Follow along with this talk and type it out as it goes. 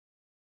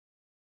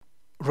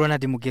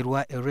Ronald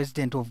Mugerwa, a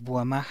resident of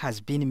Buwama,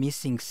 has been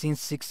missing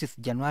since 6th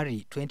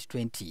January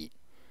 2020.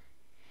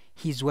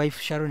 His wife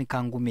Sharon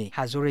Kangume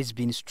has always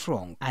been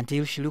strong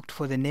until she looked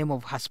for the name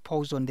of her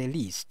spouse on the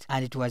list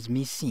and it was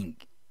missing.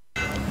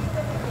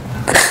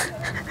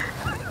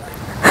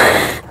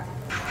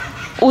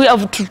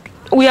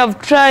 We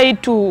have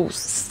tried to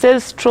stay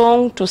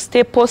strong, to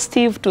stay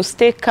positive, to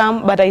stay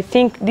calm, but I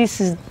think this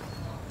is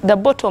the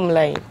bottom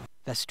line.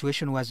 The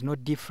situation was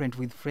not different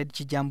with Fred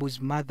Kijambu's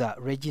mother,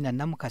 Regina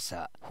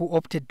Namukasa, who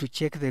opted to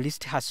check the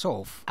list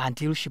herself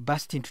until she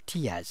burst into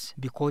tears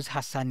because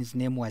her son's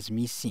name was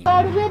missing.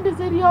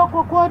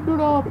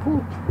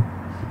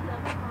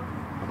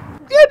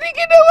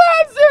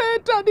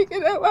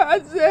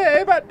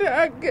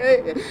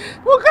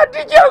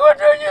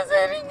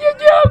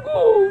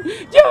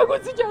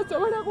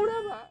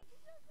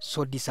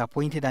 So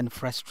disappointed and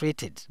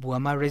frustrated,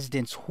 Buwama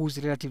residents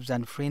whose relatives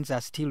and friends are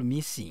still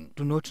missing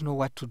do not know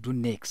what to do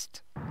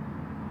next.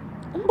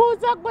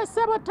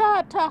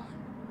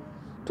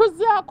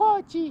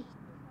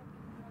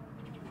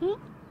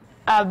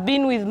 I've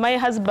been with my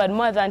husband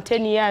more than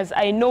 10 years.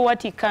 I know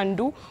what he can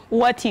do,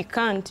 what he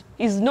can't.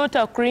 He's not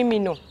a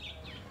criminal.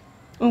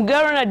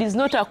 Ronald is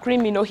not a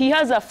criminal. He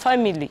has a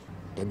family.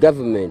 The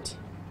government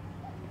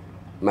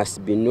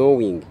must be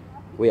knowing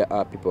where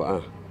our people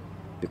are,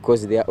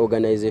 because their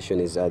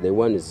organizations are the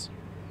ones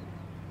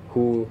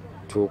who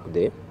took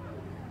them.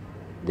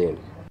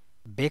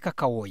 Beka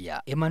Kawoya,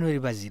 Emmanuel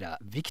Bazira,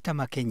 Victor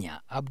Makenya,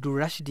 Abdul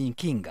Rashid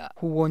Nkinga,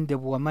 who won the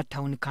Buwama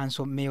Town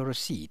Council mayoral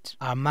seat,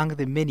 are among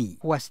the many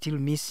who are still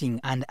missing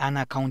and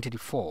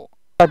unaccounted for.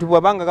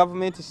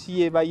 Government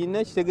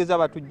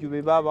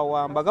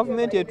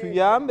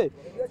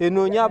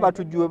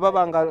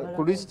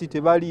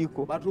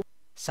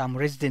Some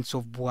residents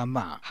of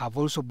Buwama have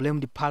also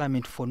blamed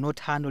Parliament for not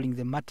handling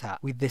the matter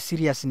with the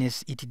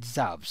seriousness it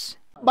deserves.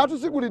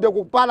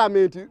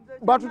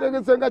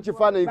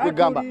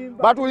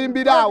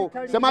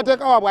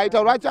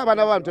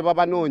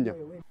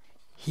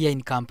 Here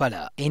in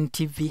Kampala,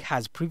 NTV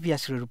has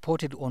previously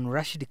reported on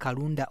Rashid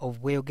Kalunda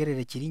of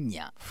Bweyogerere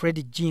Chirinya,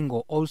 Fred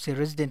Jingo, also a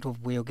resident of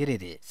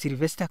Bweyogerere,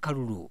 Sylvester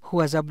Kalulu, who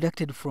was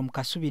abducted from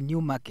Kasubi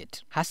New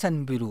Market,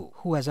 Hassan Mbiru,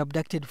 who was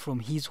abducted from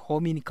his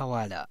home in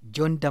Kawala,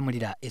 John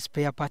Damulira, a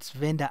spare parts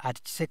vendor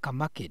at Chiseka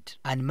Market,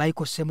 and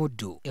Michael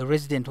Semodu, a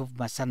resident of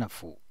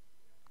Masanafu.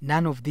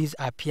 None of these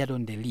appeared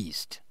on the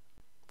list.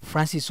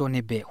 Francis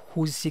Onebe,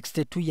 whose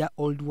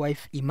 62-year-old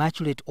wife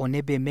Immaculate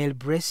Onebe Male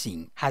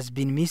Bracing has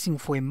been missing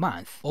for a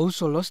month,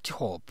 also lost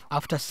hope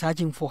after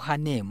searching for her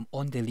name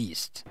on the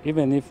list.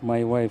 Even if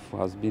my wife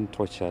has been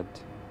tortured,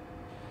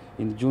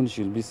 in June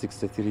she'll be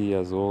 63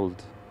 years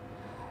old,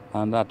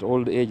 and at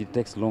old age it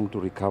takes long to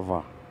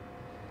recover.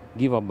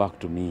 Give her back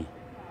to me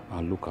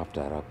and look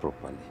after her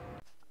properly.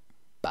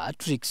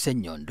 Patrick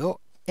Senyondo,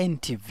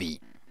 NTV.